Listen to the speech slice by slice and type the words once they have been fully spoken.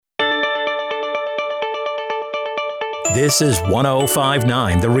This is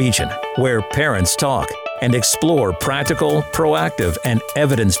 1059 The Region, where parents talk and explore practical, proactive, and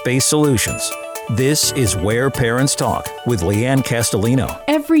evidence-based solutions. This is Where Parents Talk with Leanne Castellino.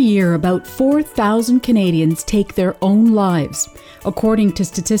 Every year, about 4,000 Canadians take their own lives. According to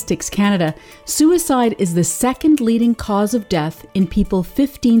Statistics Canada, suicide is the second leading cause of death in people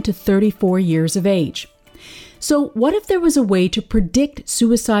 15 to 34 years of age. So what if there was a way to predict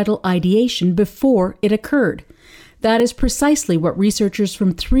suicidal ideation before it occurred? That is precisely what researchers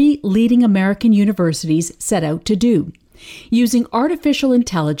from 3 leading American universities set out to do. Using artificial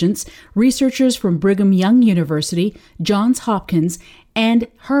intelligence, researchers from Brigham Young University, Johns Hopkins, and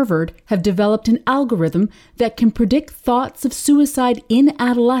Harvard have developed an algorithm that can predict thoughts of suicide in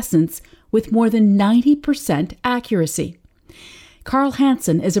adolescents with more than 90% accuracy. Carl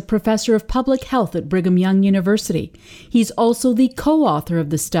Hansen is a professor of public health at Brigham Young University. He's also the co-author of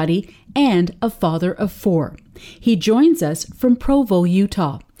the study and a father of 4. He joins us from Provo,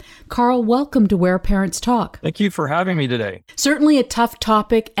 Utah. Carl, welcome to Where Parents Talk. Thank you for having me today. Certainly a tough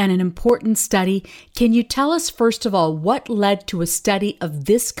topic and an important study. Can you tell us, first of all, what led to a study of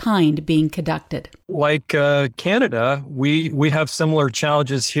this kind being conducted? Like Canada, we have similar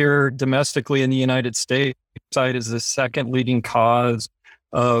challenges here domestically in the United States. Suicide is the second leading cause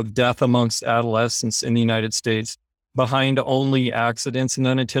of death amongst adolescents in the United States, behind only accidents and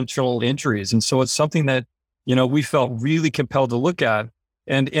unintentional injuries. And so it's something that, we felt really compelled to look at.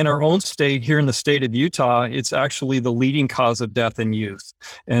 And in our own state, here in the state of Utah, it's actually the leading cause of death in youth.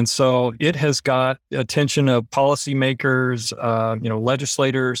 And so it has got attention of policymakers,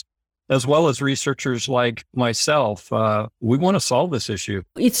 legislators, as well as researchers like myself. We want to solve this issue.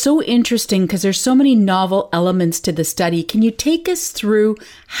 It's so interesting because there's so many novel elements to the study. Can you take us through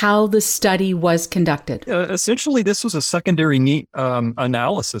how the study was conducted? Essentially, this was a secondary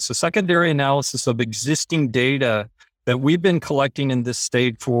analysis of existing data that we've been collecting in this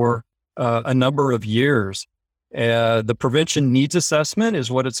state for a number of years. The prevention needs assessment is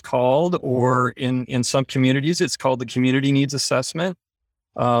what it's called, or in some communities, it's called the community needs assessment.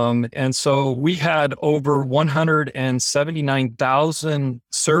 And so we had over 179,000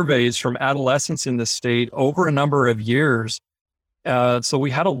 surveys from adolescents in the state over a number of years. So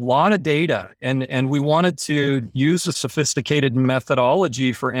we had a lot of data, and we wanted to use a sophisticated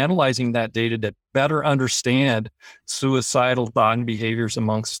methodology for analyzing that data to better understand suicidal thought and behaviors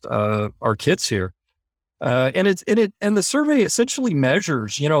amongst our kids here. And the survey essentially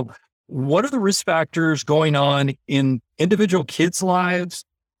measures, what are the risk factors going on in individual kids' lives,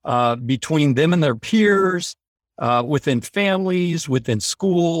 between them and their peers, within families, within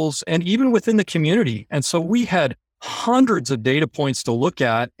schools, and even within the community. And so we had hundreds of data points to look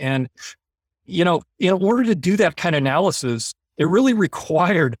at. And, in order to do that kind of analysis, it really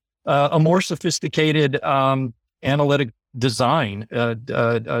required a more sophisticated analytic design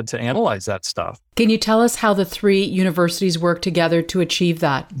to analyze that stuff. Can you tell us how the 3 universities work together to achieve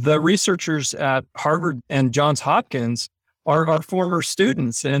that? The researchers at Harvard and Johns Hopkins are our former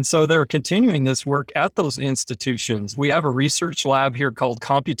students, and so they're continuing this work at those institutions. We have a research lab here called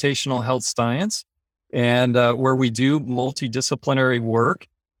Computational Health Science, and where we do multidisciplinary work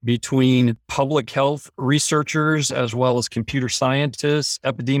between public health researchers as well as computer scientists,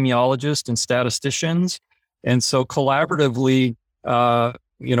 epidemiologists, and statisticians. And so collaboratively,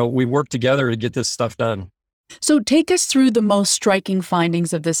 we work together to get this stuff done. So take us through the most striking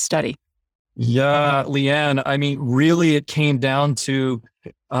findings of this study. Yeah, Leanne, really it came down to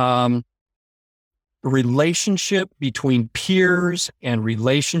relationship between peers and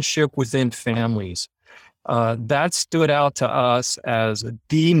relationship within families. That stood out to us as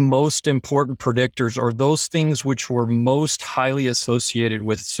the most important predictors, or those things which were most highly associated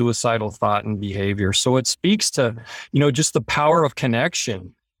with suicidal thought and behavior. So it speaks to, just the power of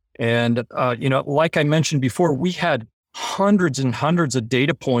connection. And, like I mentioned before, we had hundreds and hundreds of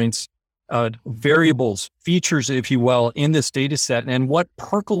data points, variables, features, if you will, in this data set. And what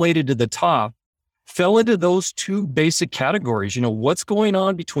percolated to the top fell into those 2 basic categories, what's going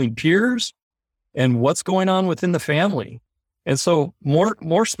on between peers and what's going on within the family. And so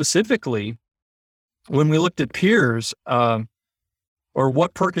more specifically, when we looked at peers, or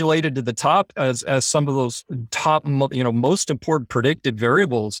what percolated to the top as some of those top, most important predicted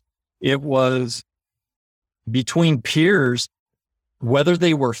variables, it was between peers, whether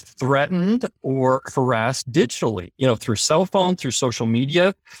they were threatened or harassed digitally, through cell phone, through social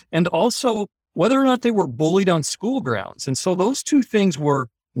media, and also whether or not they were bullied on school grounds. And so those 2 things were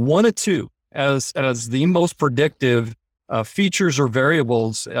 1 of 2 as the most predictive features or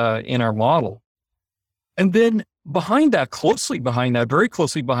variables in our model. And then very closely behind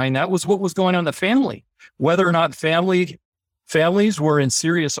that was what was going on in the family. whether or not families were in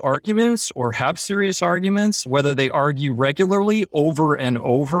serious arguments or have serious arguments, whether they argue regularly over and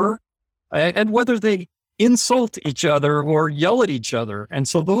over, and whether they insult each other or yell at each other. And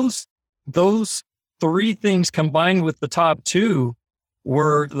so those three things combined with the top two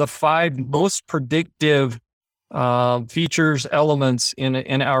were the five most predictive features, elements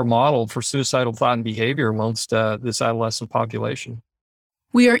in our model for suicidal thought and behavior amongst this adolescent population.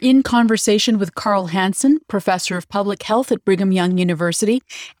 We are in conversation with Carl Hansen, professor of public health at Brigham Young University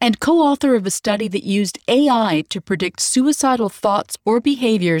and co-author of a study that used AI to predict suicidal thoughts or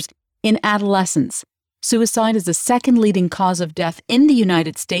behaviors in adolescents. Suicide is the second leading cause of death in the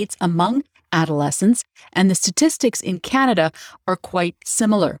United States among adolescents, and the statistics in Canada are quite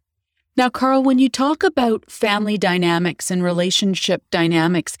similar. Now, Carl, when you talk about family dynamics and relationship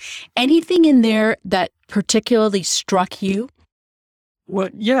dynamics, anything in there that particularly struck you? Well,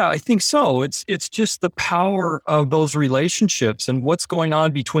 yeah, I think so. It's just the power of those relationships and what's going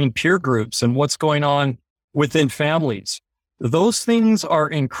on between peer groups and what's going on within families. Those things are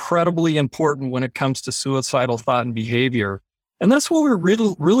incredibly important when it comes to suicidal thought and behavior. And that's what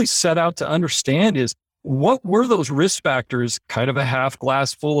we're really set out to understand is what were those risk factors, kind of a half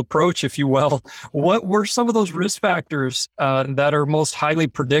glass full approach, if you will. What were some of those risk factors that are most highly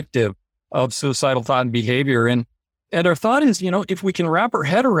predictive of suicidal thought and behavior? And our thought is, if we can wrap our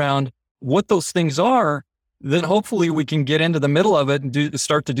head around what those things are, then hopefully we can get into the middle of it and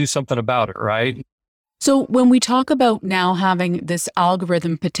start to do something about it, right? So when we talk about now having this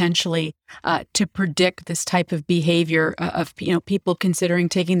algorithm potentially to predict this type of behavior of people considering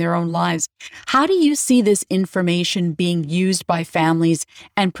taking their own lives, how do you see this information being used by families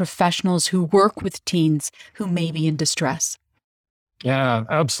and professionals who work with teens who may be in distress? Yeah,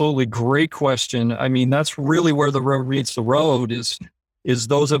 absolutely. Great question. I mean, that's really where the road meets the road is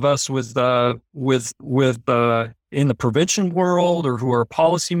those of us with in the prevention world or who are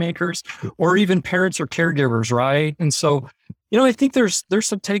policymakers or even parents or caregivers, right? And so, I think there's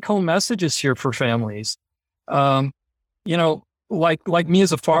some take home messages here for families. Like me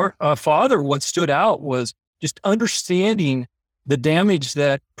as a father, what stood out was just understanding the damage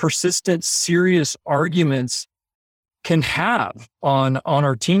that persistent, serious arguments can have on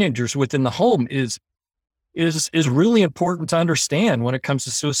our teenagers within the home is really important to understand when it comes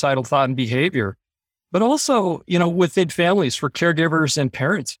to suicidal thought and behavior. But also, within families for caregivers and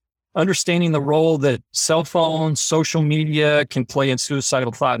parents, understanding the role that cell phones, social media can play in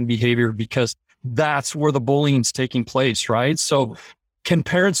suicidal thought and behavior, because that's where the bullying's taking place, right? So can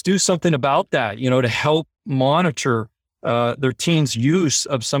parents do something about that, to help monitor their teens' use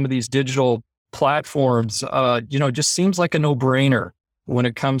of some of these digital platforms? Just seems like a no-brainer when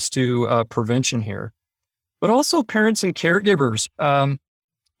it comes to prevention here. But also parents and caregivers,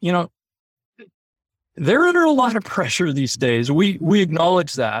 they're under a lot of pressure these days. We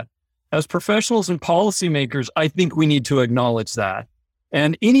acknowledge that. As professionals and policymakers, I think we need to acknowledge that.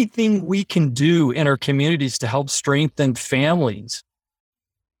 And anything we can do in our communities to help strengthen families,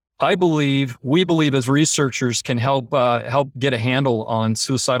 we believe as researchers can help get a handle on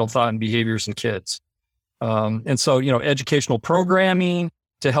suicidal thought and behaviors in kids. And so, educational programming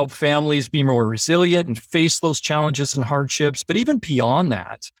to help families be more resilient and face those challenges and hardships. But even beyond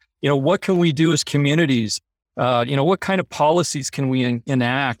that, what can we do as communities? What kind of policies can we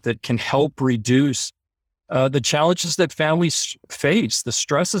enact that can help reduce the challenges that families face, the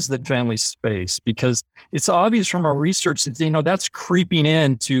stresses that families face? Because it's obvious from our research that, that's creeping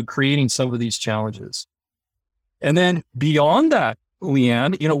into creating some of these challenges. And then beyond that,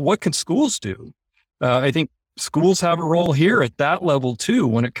 Leanne, what can schools do? I think schools have a role here at that level too,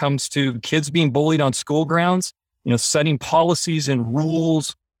 when it comes to kids being bullied on school grounds, setting policies and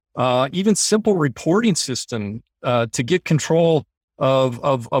rules, even simple reporting system to get control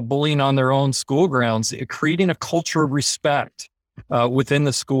of bullying on their own school grounds, creating a culture of respect within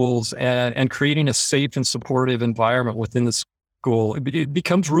the schools and creating a safe and supportive environment within the school. It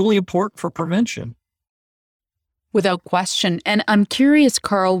becomes really important for prevention. Without question. And I'm curious,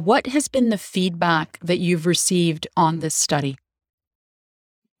 Carl, what has been the feedback that you've received on this study?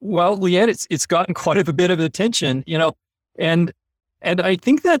 Well, Leanne, it's gotten quite a bit of attention, and I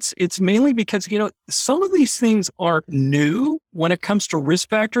think it's mainly because, some of these things aren't new when it comes to risk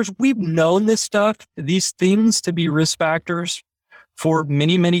factors. We've known these things to be risk factors for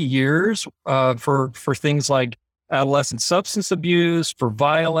many, many years, for things like adolescent substance abuse, for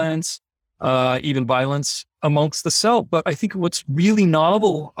violence, even violence amongst the self. But I think what's really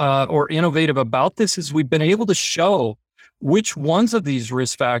novel or innovative about this is we've been able to show which ones of these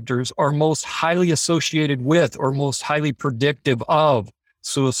risk factors are most highly associated with or most highly predictive of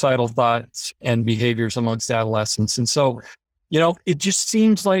suicidal thoughts and behaviors amongst adolescents. And so, it just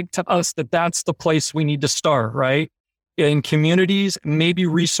seems like to us that that's the place we need to start, right? In communities, maybe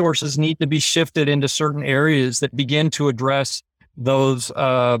resources need to be shifted into certain areas that begin to address those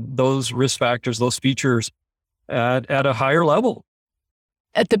risk factors, those features at a higher level.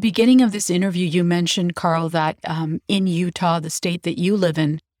 At the beginning of this interview, you mentioned, Carl, that in Utah, the state that you live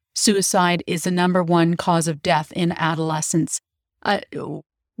in, suicide is the number one cause of death in adolescents.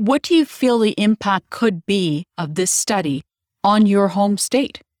 What do you feel the impact could be of this study on your home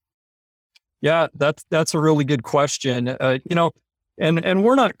state? Yeah, that's a really good question. And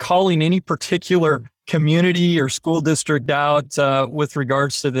we're not calling any particular community or school district out with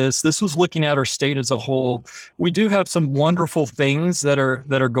regards to this. This was looking at our state as a whole. We do have some wonderful things that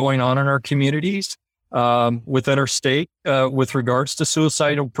are going on in our communities within our state with regards to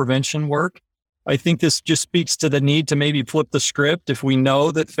suicidal prevention work. I think this just speaks to the need to maybe flip the script. If we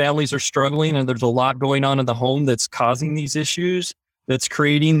know that families are struggling and there's a lot going on in the home that's causing these issues, that's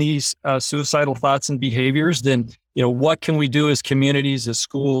creating these suicidal thoughts and behaviors, then, what can we do as communities, as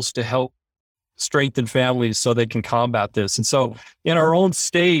schools to help strengthen families so they can combat this? And so in our own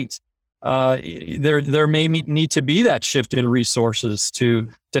state, there may need to be that shift in resources to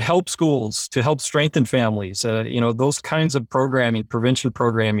help schools, to help strengthen families, those kinds of programming, prevention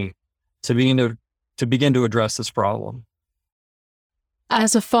programming to begin to address this problem.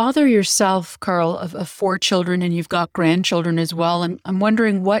 As a father yourself, Carl, of 4 children, and you've got grandchildren as well, I'm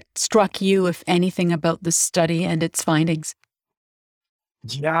wondering what struck you, if anything, about this study and its findings?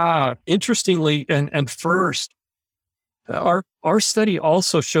 Yeah, interestingly, and first, our study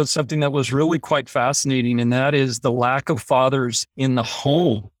also showed something that was really quite fascinating, and that is the lack of fathers in the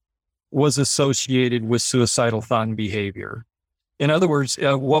home was associated with suicidal thought and behavior. In other words,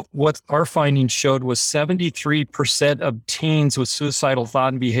 what our findings showed was 73% of teens with suicidal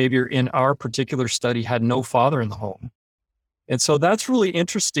thought and behavior in our particular study had no father in the home. And so that's really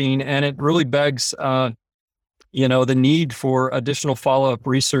interesting. And it really begs, the need for additional follow-up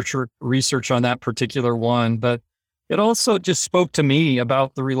research on that particular one. But it also just spoke to me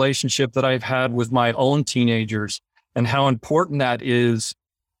about the relationship that I've had with my own teenagers and how important that is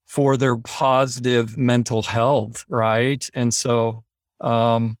for their positive mental health, right? And so,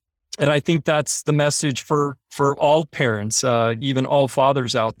 and I think that's the message for all parents, even all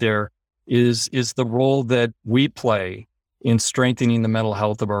fathers out there, is the role that we play in strengthening the mental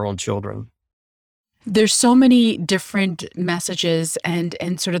health of our own children. There's so many different messages and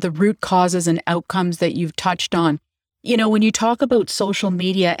sort of the root causes and outcomes that you've touched on. When you talk about social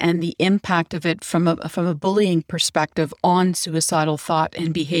media and the impact of it from a bullying perspective on suicidal thought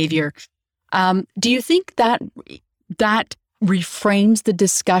and behavior, do you think that reframes the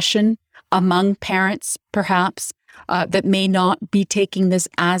discussion among parents, perhaps, that may not be taking this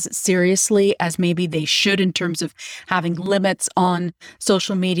as seriously as maybe they should in terms of having limits on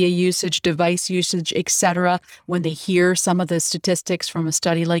social media usage, device usage, etc., when they hear some of the statistics from a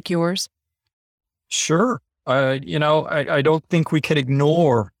study like yours? Sure. I don't think we can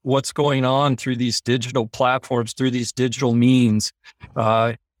ignore what's going on through these digital platforms, through these digital means.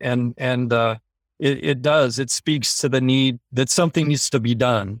 It speaks to the need that something needs to be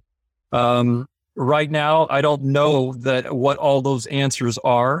done. Right now, I don't know what all those answers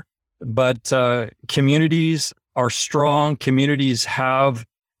are, but communities are strong. Communities have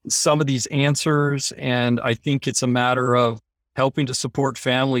some of these answers. And I think it's a matter of helping to support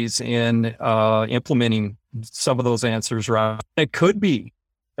families in implementing some of those answers, right? It could be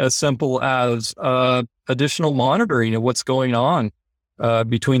as simple as additional monitoring of what's going on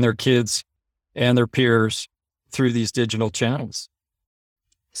between their kids and their peers through these digital channels.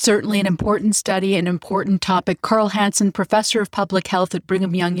 Certainly an important study, an important topic. Carl Hansen, Professor of Public Health at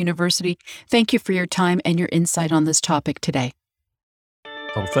Brigham Young University, thank you for your time and your insight on this topic today.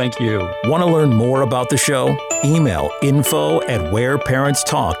 Oh, thank you. Want to learn more about the show? Email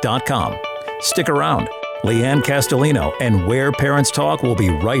info@whereparentstalk.com. Stick around. Leanne Castellino and Where Parents Talk will be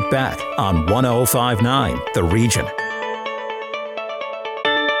right back on 105.9 The Region.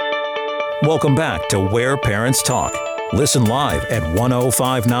 Welcome back to Where Parents Talk. Listen live at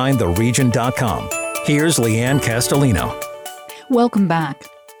 1059theregion.com. Here's Leanne Castellino. Welcome back.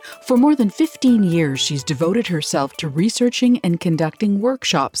 For more than 15 years, she's devoted herself to researching and conducting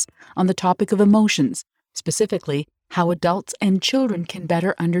workshops on the topic of emotions, specifically how adults and children can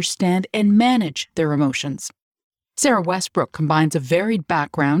better understand and manage their emotions. Sarah Westbrook combines a varied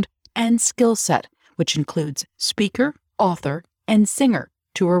background and skill set, which includes speaker, author, and singer,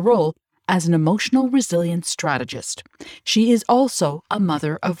 to her role as an emotional resilience strategist. She is also a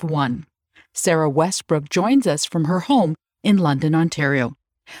mother of one. Sarah Westbrook joins us from her home in London, Ontario.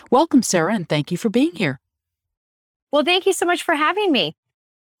 Welcome, Sarah, and thank you for being here. Well, thank you so much for having me.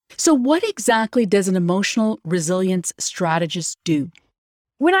 So what exactly does an emotional resilience strategist do?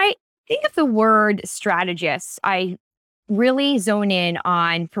 When I think of the word strategist, I really zone in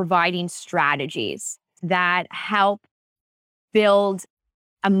on providing strategies that help build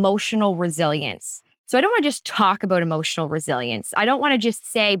emotional resilience. So I don't want to just talk about emotional resilience. I don't want to just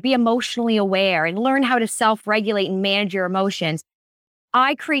say, be emotionally aware and learn how to self-regulate and manage your emotions.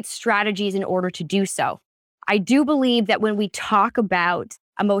 I create strategies in order to do so. I do believe that when we talk about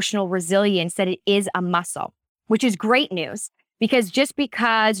emotional resilience, that it is a muscle, which is great news, because just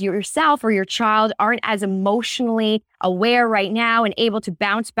because yourself or your child aren't as emotionally aware right now and able to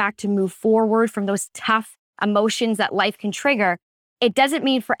bounce back to move forward from those tough emotions that life can trigger, it doesn't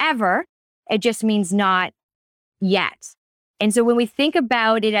mean forever. It just means not yet. And so when we think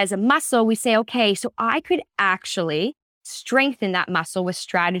about it as a muscle, we say, okay, so I could actually strengthen that muscle with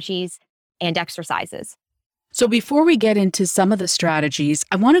strategies and exercises. So before we get into some of the strategies,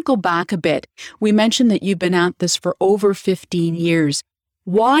 I want to go back a bit. We mentioned that you've been at this for over 15 years.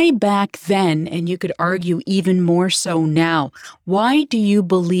 Why back then, and you could argue even more so now, why do you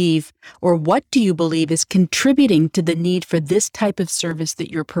believe, or what do you believe is contributing to the need for this type of service that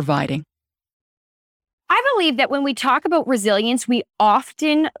you're providing? I believe that when we talk about resilience, we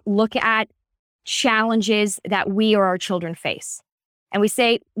often look at challenges that we or our children face. And we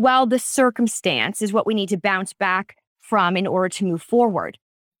say, well, the circumstance is what we need to bounce back from in order to move forward.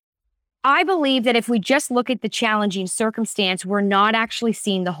 I believe that if we just look at the challenging circumstance, we're not actually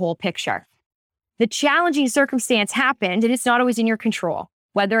seeing the whole picture. The challenging circumstance happened, and it's not always in your control,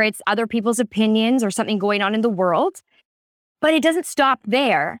 whether it's other people's opinions or something going on in the world, but it doesn't stop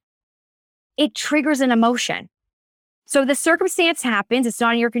there. It triggers an emotion. So the circumstance happens, it's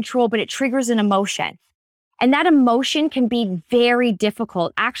not in your control, but it triggers an emotion. And that emotion can be very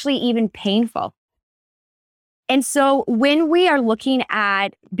difficult, actually even painful. And so when we are looking at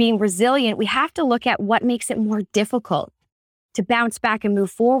being resilient, we have to look at what makes it more difficult to bounce back and move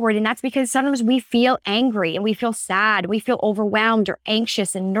forward. And that's because sometimes we feel angry and we feel sad, we feel overwhelmed or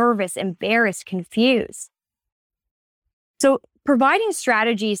anxious and nervous, embarrassed, confused. So providing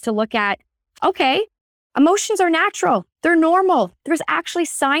strategies to look at, okay, emotions are natural. They're normal. There's actually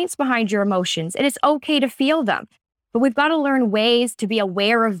science behind your emotions, and it's okay to feel them. But we've got to learn ways to be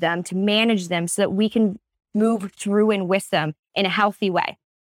aware of them, to manage them so that we can move through and with them in a healthy way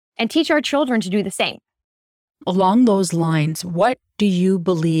and teach our children to do the same. Along those lines, what do you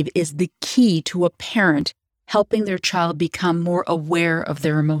believe is the key to a parent helping their child become more aware of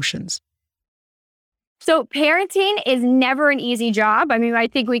their emotions? So parenting is never an easy job. I mean, I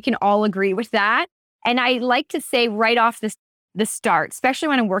think we can all agree with that. And I like to say right off the start, especially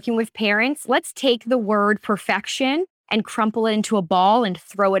when I'm working with parents, let's take the word perfection and crumple it into a ball and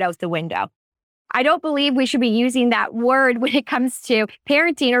throw it out the window. I don't believe we should be using that word when it comes to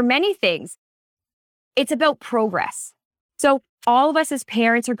parenting or many things. It's about progress. So all of us as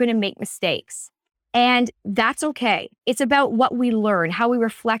parents are going to make mistakes, and that's okay. It's about what we learn, how we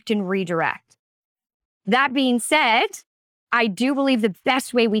reflect and redirect. That being said, I do believe the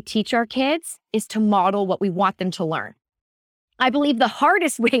best way we teach our kids is to model what we want them to learn. I believe the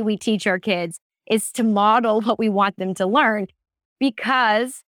hardest way we teach our kids is to model what we want them to learn,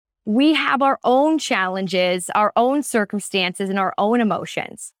 because we have our own challenges, our own circumstances, and our own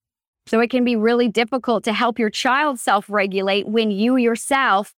emotions. So it can be really difficult to help your child self-regulate when you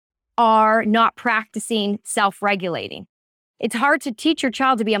yourself are not practicing self-regulating. It's hard to teach your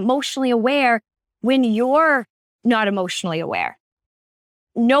child to be emotionally aware when you're not emotionally aware.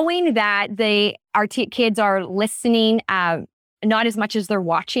 Knowing that our kids are listening not as much as they're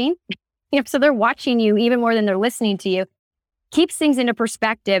watching, so they're watching you even more than they're listening to you, keeps things into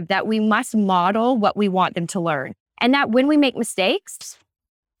perspective that we must model what we want them to learn. And that when we make mistakes,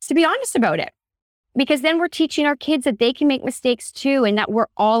 to be honest about it. Because then we're teaching our kids that they can make mistakes too, and that we're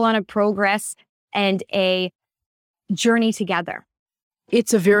all on a progress and a journey together.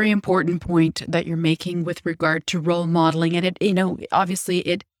 It's a very important point that you're making with regard to role modeling. And it, obviously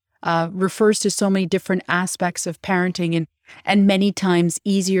it refers to so many different aspects of parenting and many times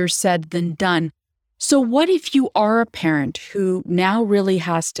easier said than done. So what if you are a parent who now really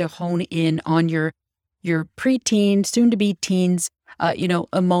has to hone in on your preteen, soon to be teens,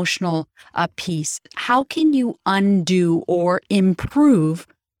 emotional piece? How can you undo or improve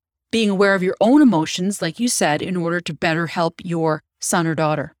being aware of your own emotions, like you said, in order to better help your son or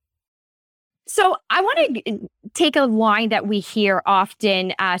daughter? So I want to take a line that we hear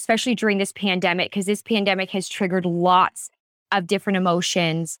often, especially during this pandemic, because this pandemic has triggered lots of different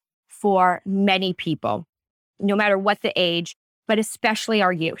emotions for many people. no matter what the age, but especially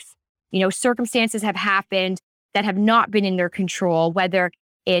our youth. Circumstances have happened that have not been in their control, whether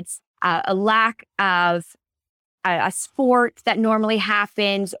it's a lack of a sport that normally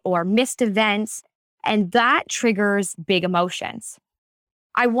happens or missed events, and that triggers big emotions.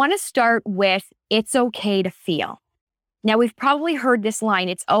 I want to start with, it's okay to feel. Now, we've probably heard this line,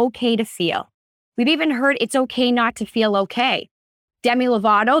 it's okay to feel. We've even heard it's okay not to feel okay. Demi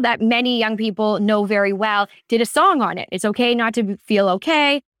Lovato, that many young people know very well, did a song on it. It's okay not to feel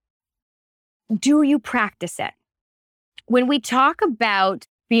okay. Do you practice it? When we talk about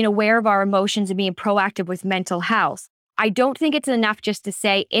being aware of our emotions and being proactive with mental health, I don't think it's enough just to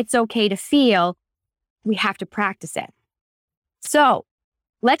say it's okay to feel. We have to practice it. So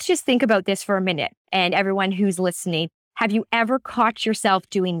let's just think about this for a minute. And everyone who's listening, have you ever caught yourself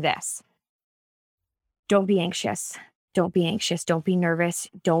doing this? Don't be anxious. Don't be anxious. Don't be nervous.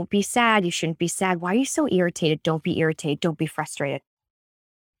 Don't be sad. You shouldn't be sad. Why are you so irritated? Don't be irritated. Don't be frustrated.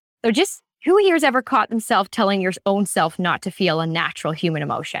 So just, who here has ever caught themselves telling your own self not to feel a natural human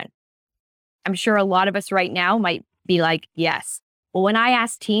emotion? I'm sure a lot of us right now might be like, yes. Well, when I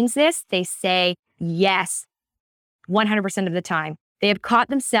ask teens this, they say yes, 100% of the time. They have caught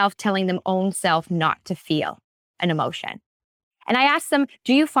themselves telling them own self not to feel an emotion. And I ask them,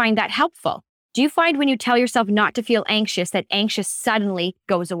 do you find that helpful? Do you find when you tell yourself not to feel anxious, that anxious suddenly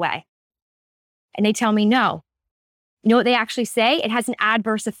goes away? And they tell me no. You know what they actually say? It has an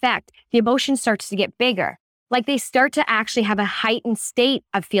adverse effect. The emotion starts to get bigger. Like they start to actually have a heightened state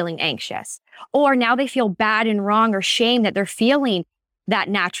of feeling anxious. Or now they feel bad and wrong or shame that they're feeling that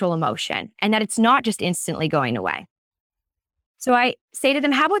natural emotion and that it's not just instantly going away. So I say to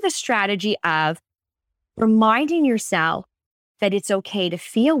them, how about the strategy of reminding yourself that it's okay to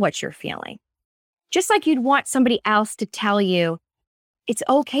feel what you're feeling? Just like you'd want somebody else to tell you, it's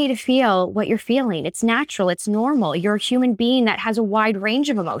okay to feel what you're feeling. It's natural. It's normal. You're a human being that has a wide range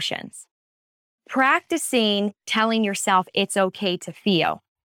of emotions. Practicing telling yourself it's okay to feel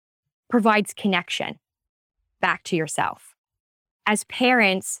provides connection back to yourself. As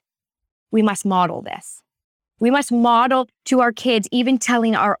parents, we must model this. We must model to our kids, even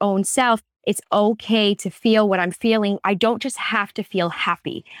telling our own self, it's okay to feel what I'm feeling. I don't just have to feel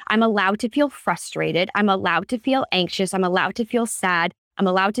happy. I'm allowed to feel frustrated. I'm allowed to feel anxious. I'm allowed to feel sad. I'm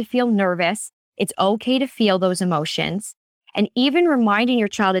allowed to feel nervous. It's okay to feel those emotions. And even reminding your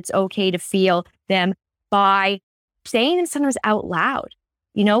child it's okay to feel them by saying them sometimes out loud.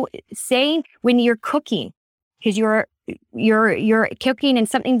 Saying when you're cooking, because you're cooking and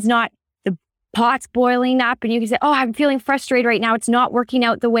something's not, the pot's boiling up, and you can say, oh, I'm feeling frustrated right now. It's not working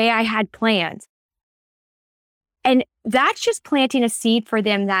out the way I had planned. And that's just planting a seed for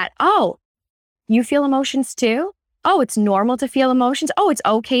them that, oh, you feel emotions too? Oh, it's normal to feel emotions. Oh, it's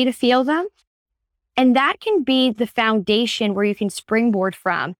okay to feel them. And that can be the foundation where you can springboard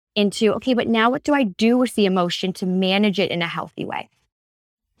from into, okay, but now what do I do with the emotion to manage it in a healthy way?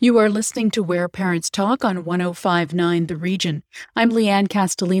 You are listening to Where Parents Talk on 105.9 The Region. I'm Leanne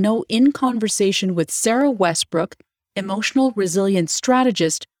Castellino in conversation with Sarah Westbrook, emotional resilience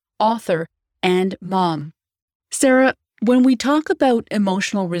strategist, author, and mom. Sarah, when we talk about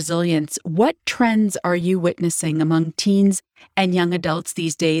emotional resilience, what trends are you witnessing among teens and young adults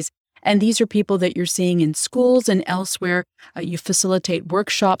these days? And these are people that you're seeing in schools and elsewhere. You facilitate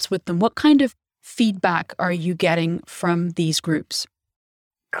workshops with them. What kind of feedback are you getting from these groups?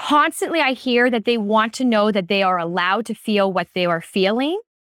 Constantly, I hear that they want to know that they are allowed to feel what they are feeling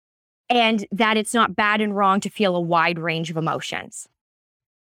and that it's not bad and wrong to feel a wide range of emotions.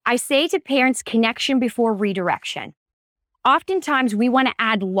 I say to parents, connection before redirection. Oftentimes, we want to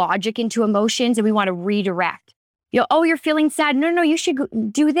add logic into emotions and we want to redirect. Oh, you're feeling sad. No, you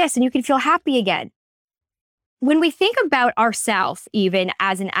should do this and you can feel happy again. When we think about ourselves, even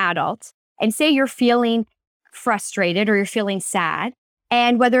as an adult, and say you're feeling frustrated or you're feeling sad,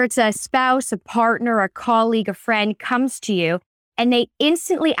 and whether it's a spouse, a partner, a colleague, a friend comes to you and they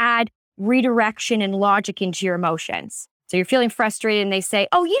instantly add redirection and logic into your emotions. So you're feeling frustrated and they say,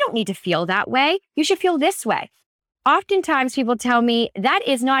 oh, you don't need to feel that way. You should feel this way. Oftentimes people tell me that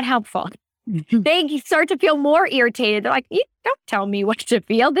is not helpful. They start to feel more irritated. They're like, you don't tell me what to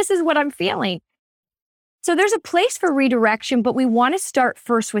feel. This is what I'm feeling. So there's a place for redirection, but we want to start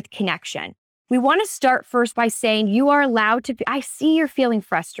first with connection. We want to start first by saying, you are allowed to, I see you're feeling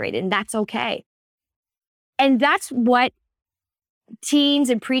frustrated and that's okay. And that's what teens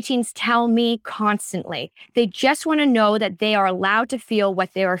and preteens tell me constantly. They just want to know that they are allowed to feel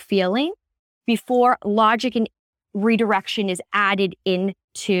what they are feeling before logic and redirection is added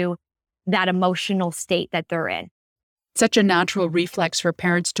into that emotional state that they're in. Such a natural reflex for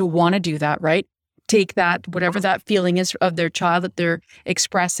parents to want to do that, right? take that, whatever that feeling is of their child that they're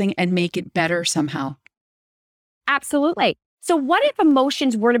expressing, and make it better somehow. Absolutely. So what if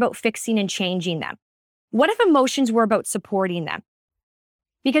emotions weren't about fixing and changing them? What if emotions were about supporting them?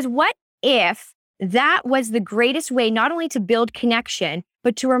 Because what if that was the greatest way not only to build connection,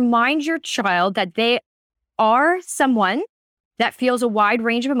 but to remind your child that they are someone that feels a wide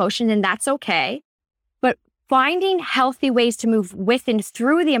range of emotion, and that's okay. But finding healthy ways to move with and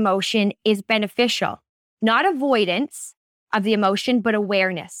through the emotion is beneficial. Not avoidance of the emotion, but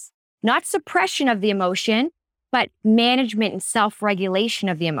awareness. Not suppression of the emotion, but management and self-regulation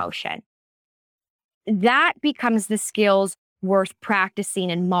of the emotion. That becomes the skills worth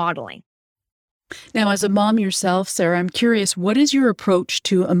practicing and modeling. Now, as a mom yourself, Sarah, I'm curious, what is your approach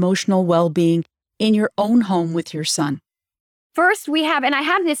to emotional well-being in your own home with your son? First, we have, and I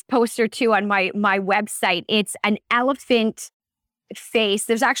have this poster too on my website. It's an elephant face.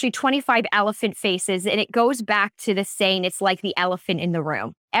 There's actually 25 elephant faces, and it goes back to the saying, it's like the elephant in the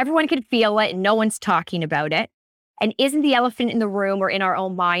room. Everyone can feel it, and no one's talking about it. And isn't the elephant in the room or in our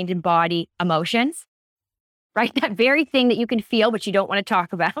own mind and body emotions? Right? That very thing that you can feel, but you don't want to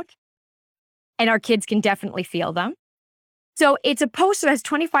talk about. And our kids can definitely feel them. So it's a poster that has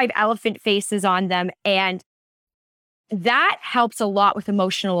 25 elephant faces on them. And that helps a lot with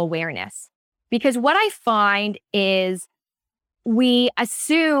emotional awareness. Because what I find is we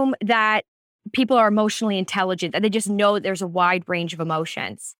assume that people are emotionally intelligent, that they just know that there's a wide range of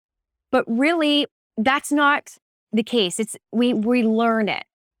emotions. But really, that's not the case. It's we learn it.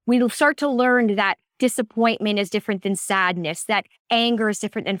 We start to learn that disappointment is different than sadness, that anger is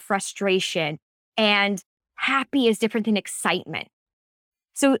different than frustration, and happy is different than excitement.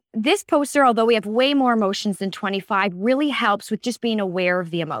 So this poster, although we have way more emotions than 25, really helps with just being aware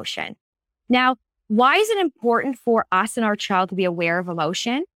of the emotion. Now, why is it important for us and our child to be aware of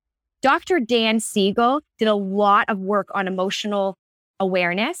emotion? Dr. Dan Siegel did a lot of work on emotional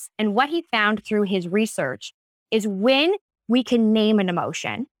awareness. And what he found through his research is when we can name an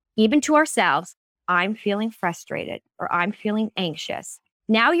emotion, even to ourselves, I'm feeling frustrated or I'm feeling anxious.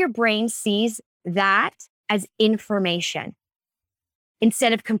 Now your brain sees that as information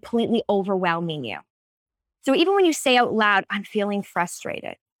instead of completely overwhelming you. So even when you say out loud, I'm feeling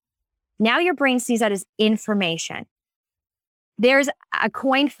frustrated, now your brain sees that as information. There's a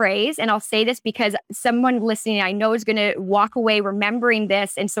coined phrase, and I'll say this because someone listening I know is going to walk away remembering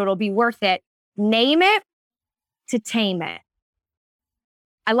this, and so it'll be worth it. Name it to tame it.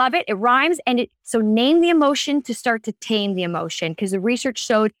 I love it. It rhymes. So name the emotion to start to tame the emotion, because the research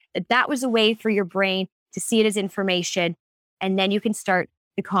showed that that was a way for your brain to see it as information. And then you can start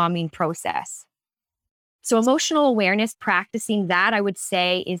the calming process. So emotional awareness, practicing that, I would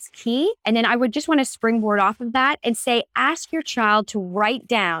say is key. And then I would just want to springboard off of that and say, ask your child to write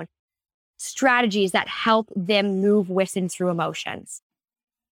down strategies that help them move with and through emotions.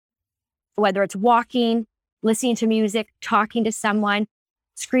 Whether it's walking, listening to music, talking to someone,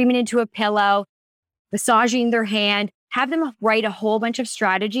 screaming into a pillow, massaging their hand, have them write a whole bunch of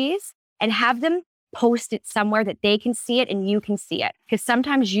strategies and have them post it somewhere that they can see it and you can see it. Because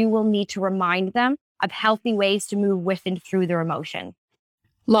sometimes you will need to remind them of healthy ways to move with and through their emotion.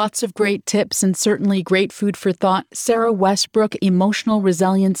 Lots of great tips and certainly great food for thought. Sarah Westbrook, emotional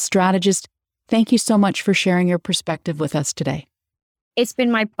resilience strategist, thank you so much for sharing your perspective with us today. It's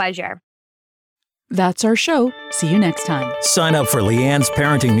been my pleasure. That's our show. See you next time. Sign up for Leanne's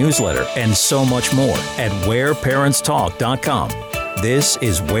parenting newsletter and so much more at whereparentstalk.com. This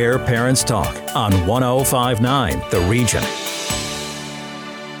is Where Parents Talk on 105.9 The Region.